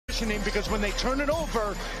positioning, because when they turn it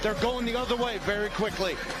over, they're going the other way very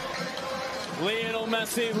quickly. Lionel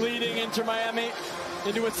Messi leading Inter Miami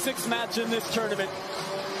into a sixth match in this tournament.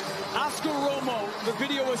 Oscar Romo, the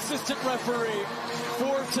video assistant referee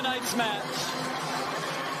for tonight's match.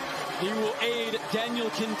 He will aid Daniel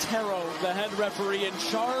Quintero, the head referee in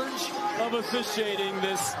charge of officiating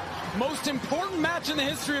this most important match in the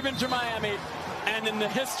history of Inter Miami and in the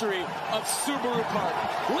history of Subaru Park.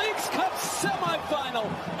 Leagues Cup semifinal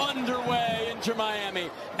underway, Inter Miami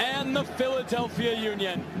and the Philadelphia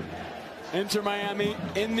Union. Inter Miami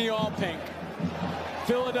in the all pink.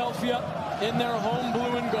 Philadelphia in their home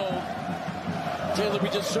blue and gold. Taylor, we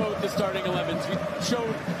just showed the starting 11s. We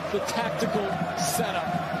showed the tactical setup.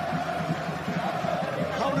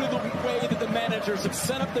 How do the way that the managers have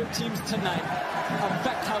set up their teams tonight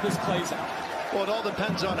affect how this plays out? Well, it all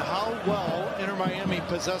depends on how well Inter Miami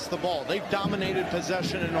possess the ball. They've dominated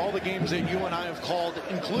possession in all the games that you and I have called,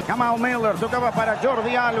 including... Kamau Miller tocaba para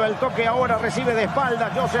Jordi Alba, el toque ahora recibe de espalda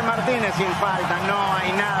José Martínez sin falta, no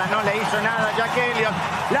hay nada, no le hizo nada Jack Elliott,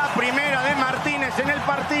 la primera de Martínez en el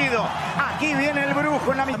partido, aquí viene el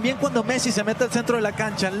brujo. También cuando Messi se mete al centro de la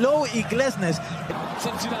cancha, Lowe y Glesnes.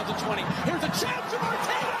 Since 2020, here's a chance for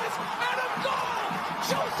Martinez, and a goal!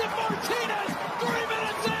 Joseph Martinez, 3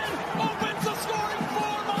 minutes in, opens the scoring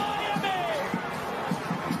for Miami!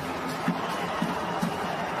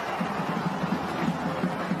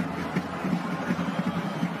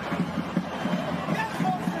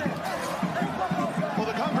 Well,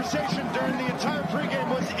 the conversation during the entire pregame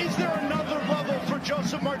was, is there another level for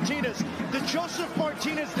Joseph Martinez? The Joseph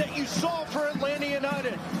Martinez that you saw for Atlanta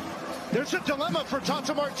United. There's a dilemma for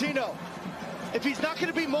Tata Martino. If he's not going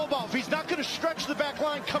to be mobile, if he's not going to stretch the back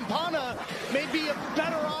line, Campana may be a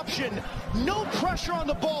better option. No pressure on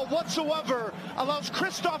the ball whatsoever allows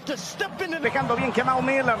Christoph to step in. Dejando bien Kamau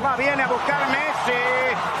Miller, va, viene a buscar Messi.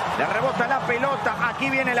 Le rebota la pelota, aquí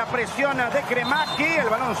viene la presión de Kremaki. El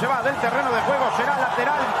balón se va del terreno de juego, será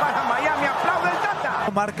lateral para Miami. Aplaude el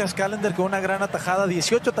Tata. Marca Scallender con una gran atajada,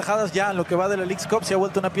 18 atajadas ya en lo que va de la Leagues Cup. Se ha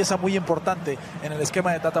vuelto una pieza muy importante en el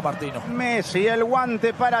esquema de Tata Martino. Messi, el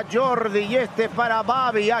guante para Jordi y este para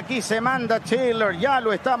Babi. Aquí se manda Taylor, ya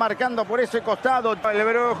lo está marcando por ese costado. El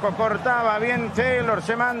brujo cortaba bien Taylor,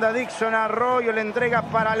 se manda Dixon Arroyo, le entrega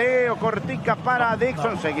para Leo, cortica para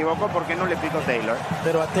Dixon. Se equivocó porque no le picó Taylor.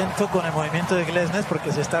 Pero atento con el movimiento de Glesnes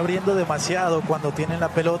porque se está abriendo demasiado cuando tienen la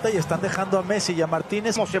pelota y están dejando a Messi y a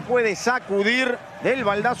Martínez. ¿Cómo se puede sacudir del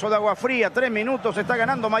baldazo de agua fría? 3 minutos, está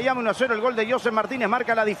ganando Miami 1-0. El gol de Joseph Martínez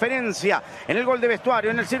marca la diferencia. En el gol de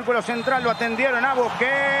vestuario, en el círculo central, lo atendieron a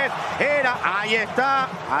Busquets. Ahí está,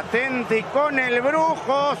 atenti con el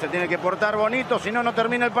brujo. Se tiene que portar bonito, si no, no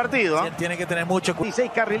termina el partido. Sí, tiene que tener mucho cuidado.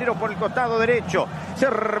 16 carrileros por el costado derecho.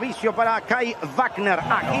 Servicio para Kai Wagner.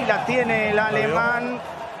 Aquí la tiene el alemán.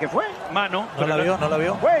 ¿Qué fue? Mano. No la vio, no la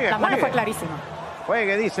vio. Juegue, la mano fue clarísima.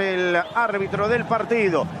 Juegue, dice el árbitro del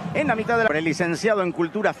partido. En la mitad de el licenciado en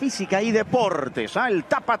Cultura Física y Deportes. El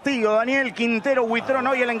tapatío Daniel Quintero Huitrón,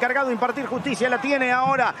 hoy el encargado de impartir justicia, la tiene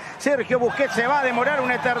ahora Sergio Busquets. Se va a demorar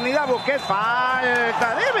una eternidad. Busquets,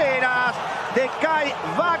 falta de veras de Kai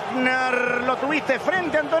Wagner. Lo tuviste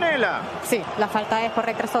frente, Antonella. Sí, la falta es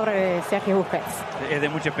correcta sobre Sergio Busquets. Es de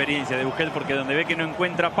mucha experiencia de Busquets porque donde ve que no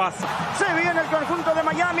encuentra paz. Se viene el conjunto de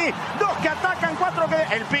Miami. 2 que atacan, 4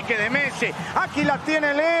 que... El pique de Messi. Aquí la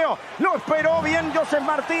tiene Leo. Lo esperó bien Joseph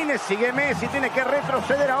Martínez. Sigue Messi. Tiene que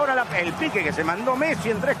retroceder ahora. El pique que se mandó Messi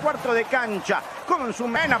en 3/4 de cancha. Con su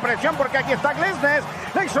mena presión porque aquí está Glesnes.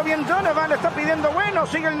 Le hizo bien Donovan. Le está pidiendo bueno.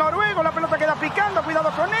 Sigue el noruego. La pelota queda picando.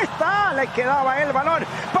 Cuidado con esta. Le quedaba el balón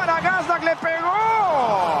para Gazdag. Le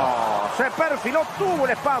pegó. Se perfiló. Tuvo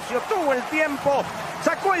el espacio. Tuvo el tiempo.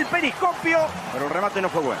 Sacó el periscopio. Pero el remate no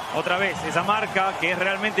fue bueno. Otra vez, esa marca que es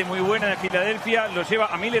realmente muy buena de Filadelfia lo lleva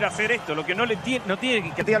a Miller a hacer esto. Lo que no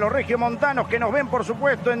tiene que... Y a los regiomontanos que nos ven, por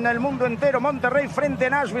supuesto, en el mundo entero. Monterrey frente a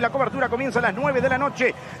Nashville. La cobertura comienza a las 9 de la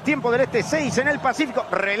noche. Tiempo del este, 6 en el Pacífico.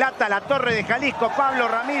 Relata la Torre de Jalisco. Pablo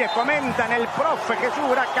Ramírez. Comentan el profe Jesús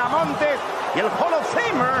Bracamontes. Y el Hall of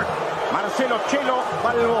Famer Marcelo Chelo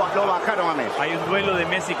Balboa. Lo bajaron a Messi. Hay un duelo de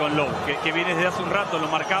Messi con Lowe que viene desde hace un rato. Lo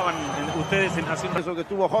marcaban ustedes en hace un rato. Eso que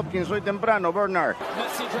tuvo Hopkins hoy temprano, Bernard.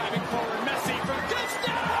 Messi driving forward, Messi for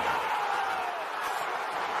touchdown!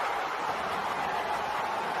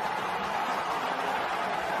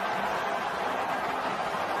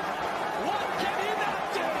 What can he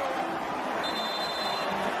not do?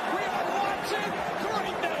 We are watching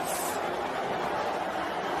greatness!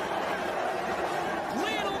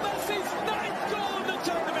 Lionel Messi's 9th goal in the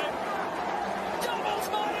tournament doubles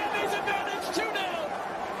Miami's advantage 2-0.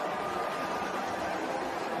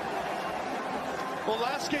 Well,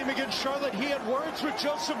 last game against in Charlotte, he had words with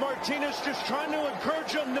Joseph Martinez, just trying to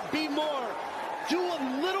encourage him to be more, do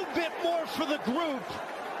a little bit more for the group.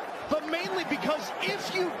 But mainly because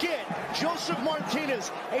if you get Joseph Martinez,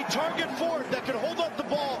 a target forward that can hold up the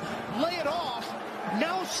ball, lay it off,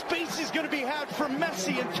 now space is going to be had for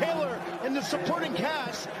Messi and Taylor and the supporting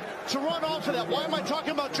cast to run off of that. Why am I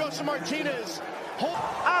talking about Joseph Martinez?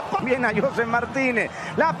 Viene a Joseph Martínez,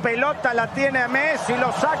 la pelota la tiene Messi,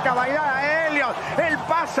 lo saca a bailar a Elliot, el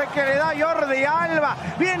pase que le da Jordi Alba,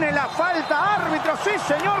 viene la falta, árbitro, sí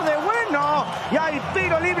señor, de bueno, y hay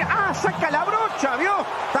tiro libre, saca la brocha, vio,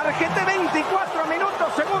 tarjeta 24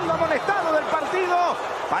 minutos, segundo amonestado del partido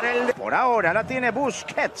para el... Por ahora la tiene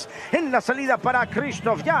Busquets, en la salida para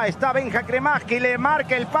Krzysztof, ya está Benja Kremaski, le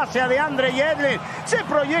marca el pase a DeAndre Yedlin, se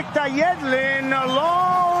proyecta Yedlin,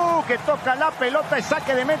 Low, que toca la pelota y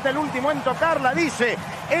saque de meta, el último en tocarla, dice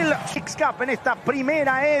el Six Cup en esta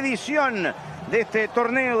primera edición de este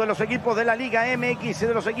torneo de los equipos de la Liga MX y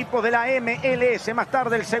de los equipos de la MLS. Más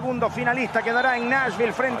tarde el segundo finalista quedará en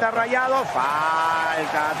Nashville frente a Rayados.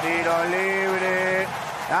 Falta, tiro libre.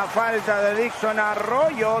 La falta de Dixon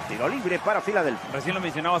Arroyo, tiro libre para Filadelfia. Recién lo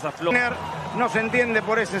mencionabas a Flo. No se entiende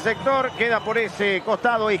por ese sector, queda por ese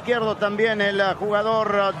costado izquierdo también el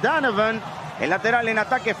jugador Donovan. El lateral en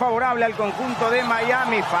ataque favorable al conjunto de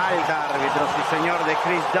Miami. Falta, árbitro, sí señor, de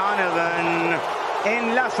Chris Donovan.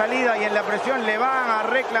 En la salida y en la presión le van a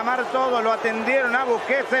reclamar todo. Lo atendieron a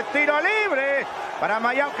Busquets. Tiro libre para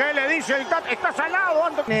Miami. ¿Qué le dice el TAT? Está salado.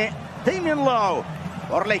 Damian Lowe.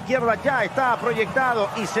 Por la izquierda ya está proyectado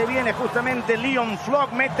y se viene justamente Leon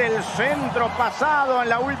Flock. Mete el centro pasado en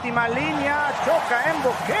la última línea. Choca en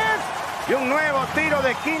Busquets. Y un nuevo tiro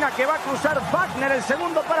de esquina que va a cruzar Wagner, el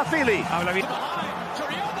segundo para Philly. Habla bien.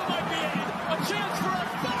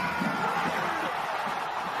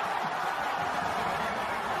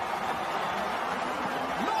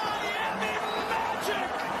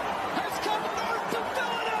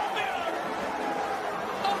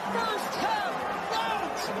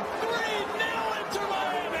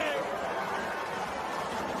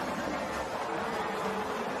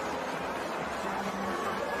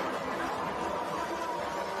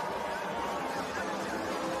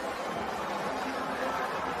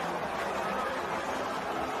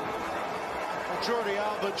 Jordi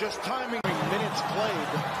Alba just timing minutes played.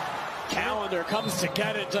 Calendar comes to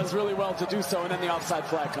get it, does really well to do so, and then the offside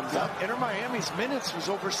flag comes up. Inter Miami's minutes was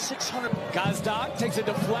over 600. Gazdag takes a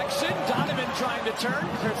deflection. Donovan trying to turn.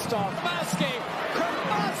 Krzysztof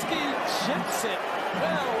Kremaski chips it.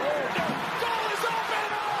 Well, goal is open.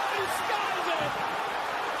 Oh, he skies it.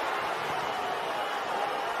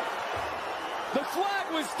 The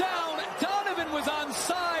flag was down. Donovan was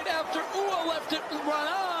onside after Ua left it run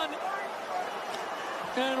on.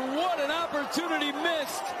 And what an opportunity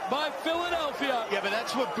missed by Philadelphia. Yeah, but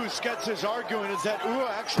that's what Busquets is arguing, is that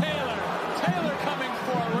actually... Taylor coming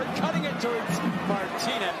forward, cutting it towards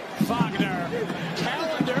Martinez. Wagner.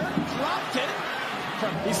 Calendar dropped it.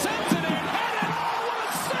 He sends it in. And oh, what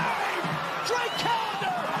a save! Drake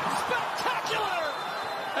Calendar! Spectacular!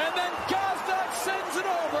 And then Gazdag sends it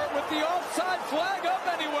over with the offside flag up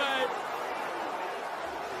anyway.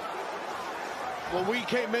 Well, we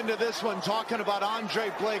came into this one talking about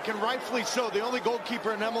Andre Blake, and rightfully so, the only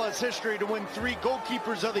goalkeeper in MLS history to win 3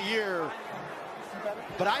 goalkeepers of the year.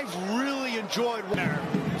 But I've really enjoyed...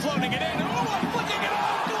 Floating it in. Oh, flicking it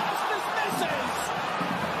off. Glasses misses.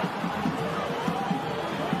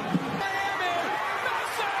 Miami.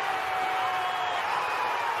 Messi.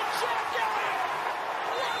 Check out.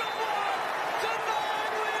 What a block.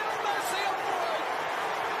 Denying Lionel Messi a point.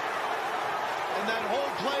 And that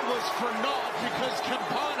whole play was for naught because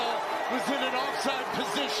Campana was in an offside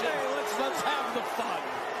position. Hey, let's have the fun.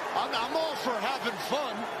 I'm all for having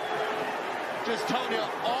fun. Just telling you,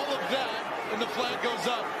 all of that, and the flag goes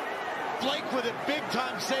up. Blake with a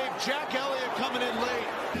big-time save. Jack Elliott coming in late.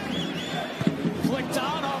 Flicked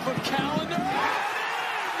on off of Calendar.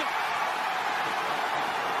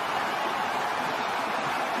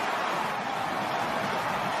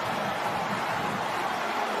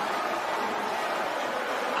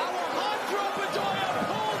 Alejandro Bedoya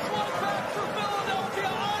pulls one back for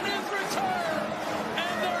Philadelphia on his return.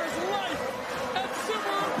 And there's life at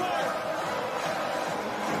Subaru Park.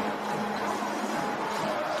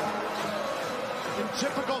 In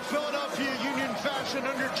typical Philadelphia Union fashion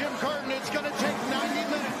under Jim Carton, it's going to take 90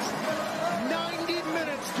 minutes. 90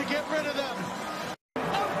 minutes to get rid of them. A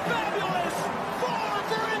fabulous 4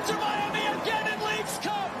 for Inter Miami again in Leagues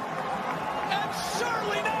Cup. And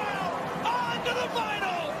surely now, on to the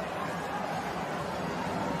final.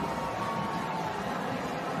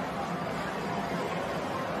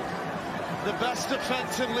 The best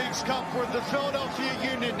defense in Leagues Cup were the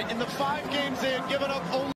Philadelphia Union. In the 5 games they had given up only